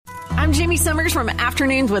I'm Jamie Summers from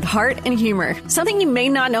Afternoons with Heart and Humor. Something you may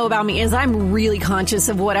not know about me is I'm really conscious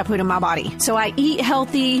of what I put in my body. So I eat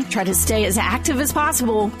healthy, try to stay as active as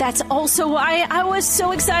possible. That's also why I was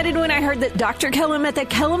so excited when I heard that Dr. Kellum at the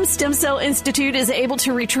Kellum Stem Cell Institute is able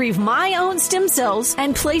to retrieve my own stem cells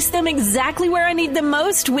and place them exactly where I need them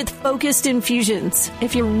most with focused infusions.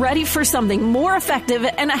 If you're ready for something more effective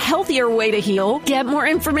and a healthier way to heal, get more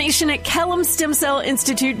information at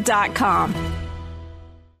KellumStemCellInstitute.com.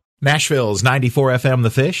 Nashville's 94 FM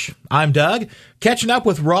The Fish. I'm Doug, catching up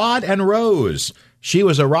with Rod and Rose. She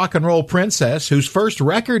was a rock and roll princess whose first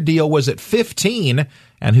record deal was at 15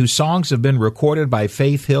 and whose songs have been recorded by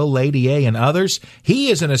Faith Hill, Lady A, and others.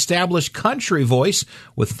 He is an established country voice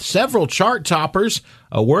with several chart toppers,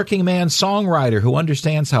 a working man songwriter who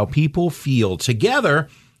understands how people feel. Together,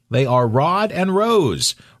 they are Rod and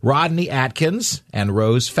Rose. Rodney Atkins and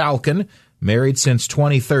Rose Falcon. Married since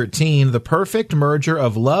 2013, the perfect merger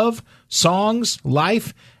of love, songs,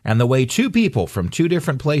 life, and the way two people from two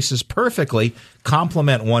different places perfectly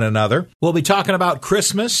complement one another. We'll be talking about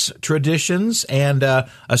Christmas, traditions, and a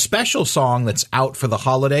special song that's out for the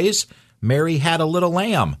holidays, Mary Had a Little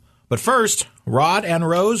Lamb. But first, Rod and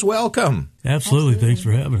Rose, welcome. Absolutely. Thanks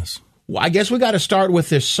for having us. Well, I guess we got to start with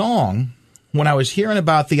this song. When I was hearing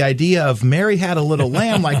about the idea of Mary Had a Little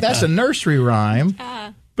Lamb, like that's a nursery rhyme.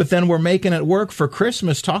 But then we're making it work for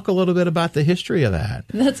Christmas. Talk a little bit about the history of that.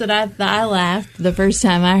 That's what I thought. I laughed the first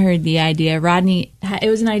time I heard the idea. Rodney, it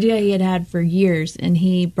was an idea he had for years, and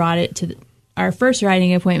he brought it to our first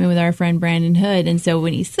writing appointment with our friend Brandon Hood. And so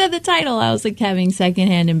when he said the title, I was like having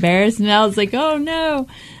secondhand embarrassment. I was like, oh no.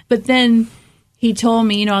 But then he told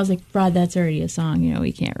me, I was like, Rod, that's already a song.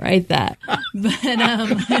 We can't write that.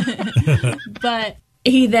 But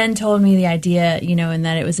he then told me the idea, and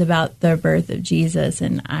that it was about the birth of Jesus.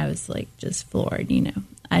 And I was like, just floored,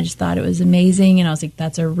 I just thought it was amazing. And I was like,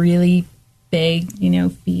 that's a really big,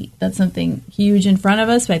 feat. That's something huge in front of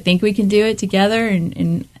us. But I think we can do it together.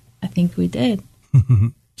 And I think we did.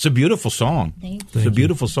 It's a beautiful song. Thanks. It's a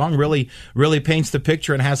beautiful song. Really, really paints the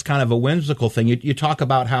picture and has kind of a whimsical thing. You talk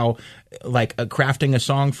about how, like, crafting a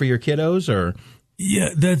song for your kiddos, or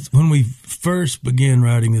that's when we first began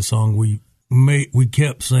writing the song. We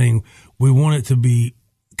kept saying we want it to be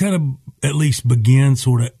kind of at least begin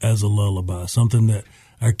sort of as a lullaby, something that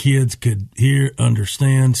our kids could hear,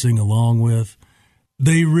 understand, sing along with.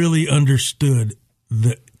 They really understood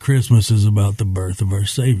that Christmas is about the birth of our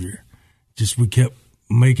Savior. Just we kept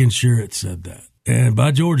making sure it said that. And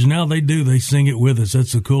by George, now they do. They sing it with us.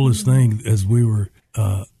 That's the coolest thing. As we were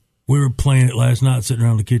playing it last night, sitting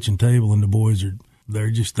around the kitchen table, and the boys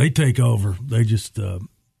they take over.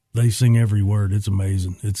 They sing every word. It's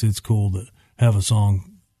amazing. It's cool to have a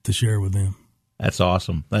song to share with them. That's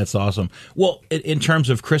awesome. That's awesome. Well, in terms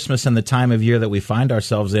of Christmas and the time of year that we find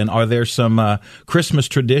ourselves in, are there some Christmas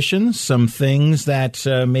traditions, some things that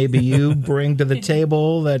maybe you bring to the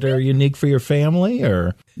table that are unique for your family?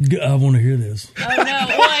 Or I want to hear this. Oh, no.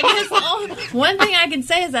 Well, I guess one thing I can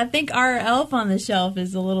say is I think our elf on the shelf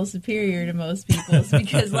is a little superior to most people's,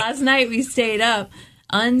 because last night we stayed up,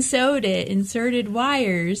 unsewed it, inserted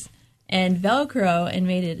wires and Velcro, and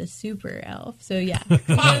made it a super elf. So yeah, we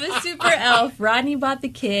have a super elf. Rodney bought the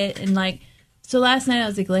kit, and so last night I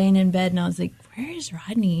was laying in bed, and I was like, where is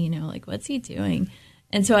Rodney? What's he doing?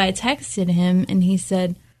 And so I texted him, and he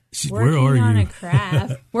said, where are you?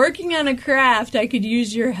 Working on a craft. I could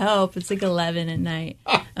use your help. It's 11 at night.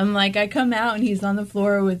 I'm like, I come out, and he's on the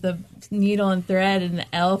floor with a needle and thread, and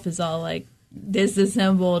the elf is all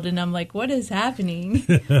disassembled, and I'm like, what is happening?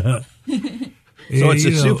 So it's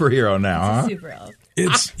a superhero now, huh? It's a super elf.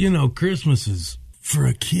 It's, Christmas is, for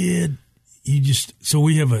a kid, so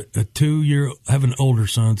we have a 2-year, I have an older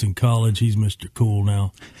son's in college. He's Mr. Cool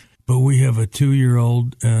now. But we have a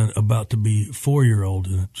 2-year-old and about to be 4-year-old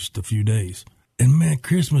in just a few days. And man,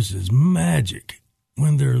 Christmas is magic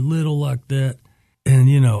when they're little like that. And,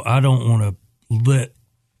 I don't want to let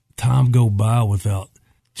time go by without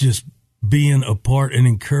just being a part and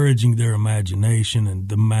encouraging their imagination and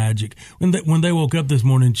the magic. When they woke up this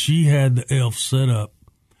morning, she had the elf set up.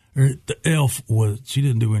 Or the elf she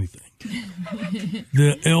didn't do anything.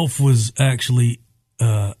 The elf was actually,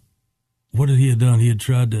 what had he had done? He had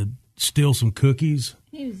tried to steal some cookies.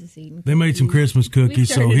 He was just eating. They made some Christmas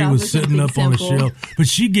cookies, so he was sitting up on a shelf. But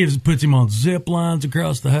she puts him on zip lines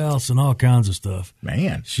across the house and all kinds of stuff.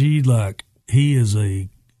 Man. He is a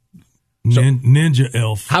ninja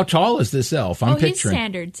elf. How tall is this elf? I'm picturing. He's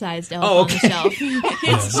standard sized elf on the shelf.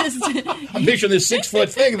 It's just. I'm picturing this 6-foot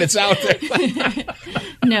thing that's out there.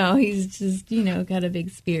 No, he's just, got a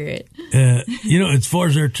big spirit. As far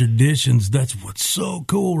as our traditions, that's what's so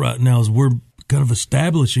cool right now is we're kind of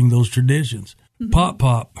establishing those traditions.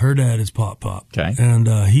 Pop, her dad is Pop. Okay. And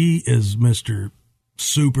he is Mr.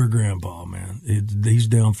 Super Grandpa, man. He's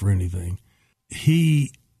down for anything.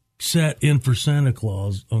 He sat in for Santa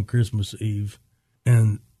Claus on Christmas Eve,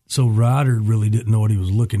 and so Ryder really didn't know what he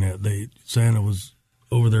was looking at. Santa was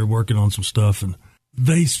over there working on some stuff, and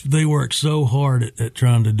they worked so hard at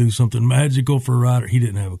trying to do something magical for Ryder. He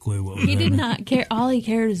didn't have a clue what was He did happening. not care. All he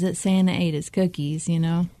cared is that Santa ate his cookies, you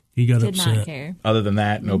know. He got Did upset. not care. Other than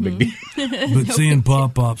that, no big deal. But seeing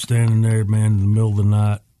Pop standing there, man, in the middle of the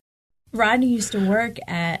night, Rodney used to work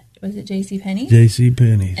at, was it JCPenney? J.C.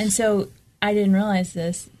 Penney's. And so I didn't realize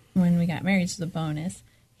this when we got married. This was a bonus.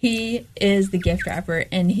 He is the gift wrapper,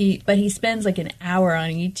 but he spends like an hour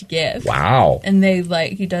on each gift. Wow. And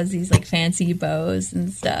he does these like fancy bows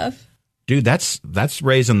and stuff. Dude, that's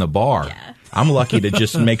raising the bar. Yeah. I'm lucky to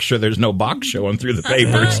just make sure there's no box showing through the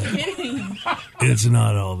papers. I'm kidding. It's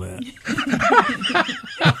not all that.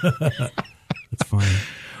 That's funny.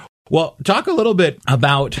 Well, talk a little bit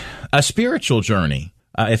about a spiritual journey,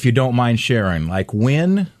 if you don't mind sharing. Like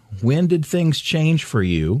when did things change for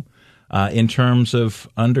you in terms of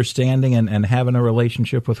understanding and having a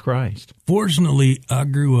relationship with Christ? Fortunately, I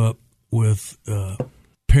grew up with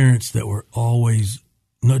parents that were always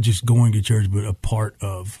not just going to church, but a part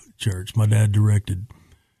of church. My dad directed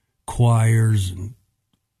choirs and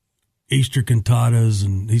Easter cantatas,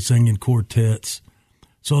 and he sang in quartets.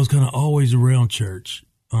 So I was kind of always around church.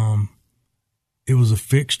 It was a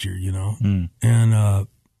fixture, you know. And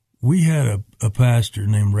we had a pastor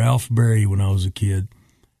named Ralph Berry when I was a kid,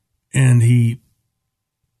 and he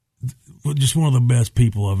was just one of the best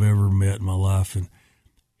people I've ever met in my life. And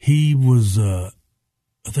he was, I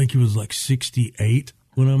think he was like 68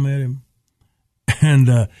 when I met him.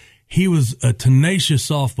 And he was a tenacious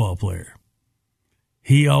softball player.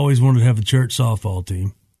 He always wanted to have a church softball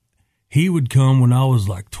team. He would come when I was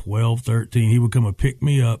like 12, 13. He would come and pick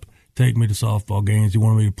me up, take me to softball games. He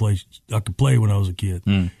wanted me to play. I could play when I was a kid.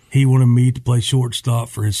 He wanted me to play shortstop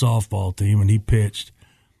for his softball team, and he pitched.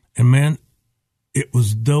 And, man, it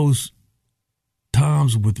was those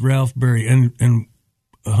times with Ralph Berry and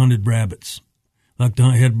hunted rabbits, like the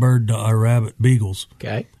head bird, rabbit, beagles.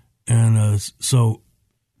 Okay. And so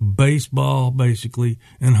baseball, basically,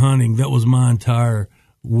 and hunting, that was my entire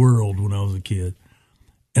world when I was a kid.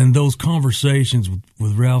 And those conversations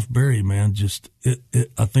with Ralph Berry, man,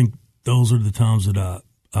 I think those are the times that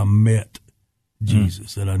I met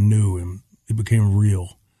Jesus, that I knew him. It became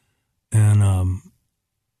real. And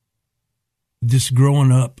just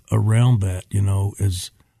growing up around that, you know,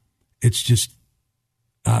 it's just,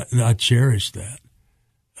 I cherish that.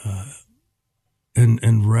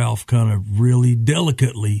 And Ralph kind of really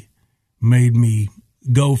delicately made me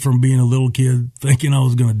go from being a little kid thinking I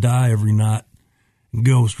was going to die every night and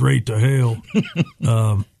go straight to hell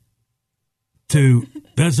to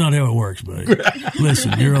that's not how it works, buddy.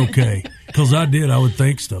 Listen, you're okay. Because I would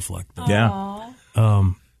think stuff like that. Yeah.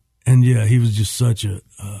 And yeah, he was just such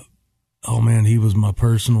he was my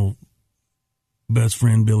personal best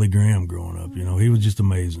friend, Billy Graham, growing up. You know, he was just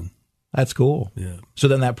amazing. That's cool. Yeah. So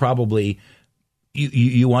then that probably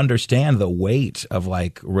you understand the weight of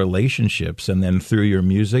like relationships, and then through your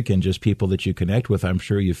music and just people that you connect with, I'm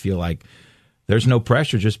sure you feel like there's no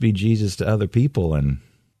pressure, just be Jesus to other people. And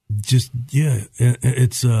just, yeah,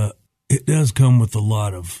 it does come with a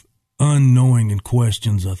lot of unknowing and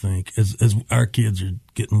questions, I think, as our kids are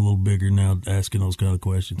getting a little bigger now, asking those kind of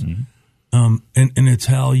questions. And it's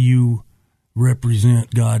how you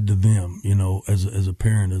represent God to them, you know, as a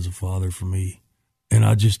parent, as a father for me. And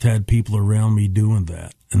I just had people around me doing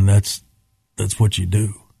that, and that's what you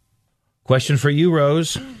do. Question for you,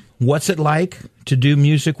 Rose. What's it like to do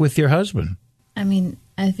music with your husband? I mean,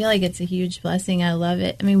 I feel like it's a huge blessing. I love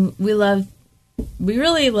it. I mean, we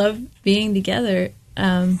really love being together.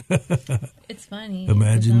 It's funny.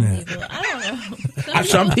 Imagine that. People, I don't know.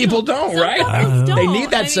 Some people don't, right? They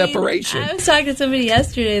need that separation. I was talking to somebody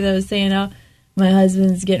yesterday that was saying, "Oh, my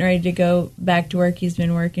husband's getting ready to go back to work. He's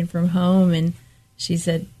been working from home," and she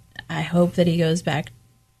said, "I hope that he goes back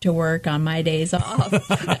to work on my days off."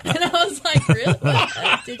 And I was like, really?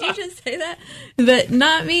 Did you just say that? But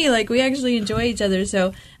not me. Like, we actually enjoy each other.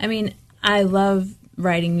 So, I mean, I love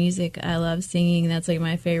writing music. I love singing. That's like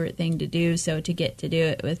my favorite thing to do. So to get to do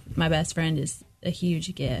it with my best friend is a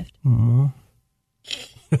huge gift. I'm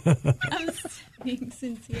being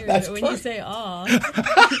sincere. That's but when you say "aw,"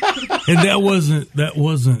 And that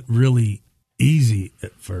wasn't really easy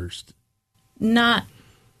at first. not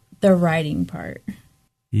the writing part.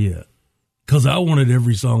 Yeah. Because I wanted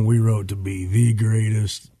every song we wrote to be the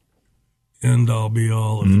greatest, end all be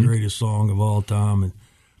all, and the greatest song of all time. And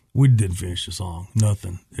We didn't finish the song,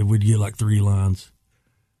 nothing. We'd get like 3 lines.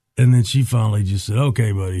 And then she finally just said,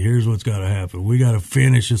 okay, buddy, here's what's got to happen. We got to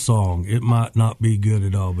finish a song. It might not be good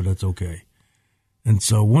at all, but that's okay. And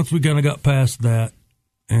so once we kind of got past that,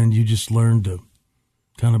 and you just learned to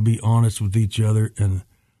kind of be honest with each other, and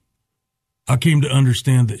I came to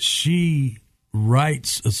understand that she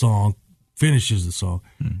writes a song, finishes the song,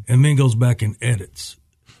 and then goes back and edits.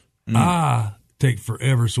 I take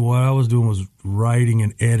forever, so what I was doing was writing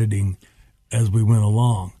and editing as we went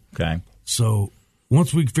along. Okay. So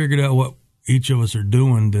once we figured out what each of us are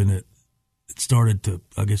doing, then it started to,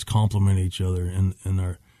 I guess, complement each other in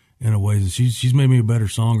a way. She's made me a better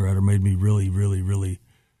songwriter, made me really, really, really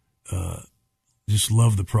just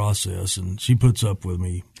love the process, and she puts up with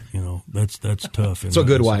me. You know, that's tough. That's what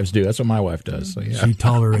good wives do. That's what my wife does. So, yeah. She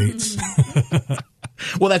tolerates.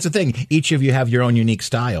 Well, that's the thing. Each of you have your own unique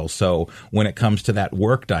style. So when it comes to that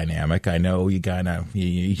work dynamic, I know you kind of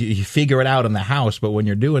you figure it out in the house, but when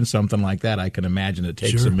you're doing something like that, I can imagine it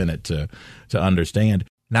takes a minute to understand.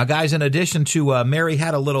 Now, guys, in addition to Mary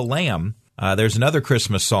Had a Little Lamb, there's another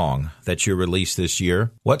Christmas song that you released this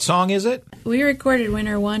year. What song is it? We recorded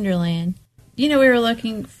Winter Wonderland. You know, we were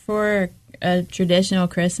looking for a traditional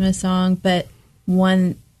Christmas song, but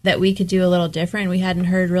one that we could do a little different. We hadn't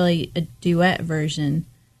heard really a duet version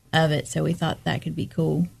of it, so we thought that could be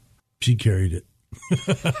cool. She carried it.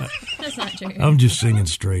 That's not true. I'm just singing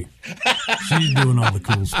straight. She's doing all the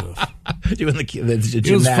cool stuff. Doing the gymnastics.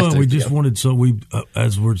 It was fun. We just wanted, so we,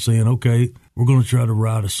 as we're saying, okay, we're going to try to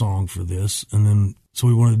write a song for this, and then so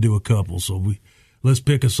we wanted to do a couple. So let's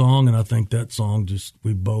pick a song, and I think that song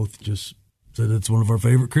we both just said it's one of our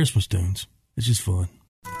favorite Christmas tunes. It's just fun.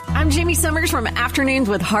 I'm Jamie Summers from Afternoons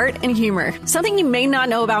with Heart and Humor. Something you may not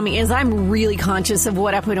know about me is I'm really conscious of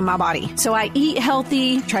what I put in my body. So I eat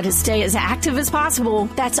healthy, try to stay as active as possible.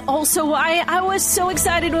 That's also why I was so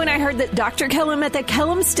excited when I heard that Dr. Kellum at the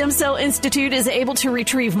Kellum Stem Cell Institute is able to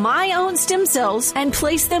retrieve my own stem cells and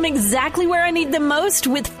place them exactly where I need them most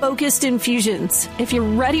with focused infusions. If you're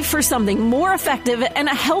ready for something more effective and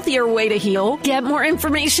a healthier way to heal, get more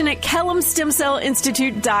information at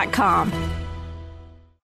KellumStemCellInstitute.com.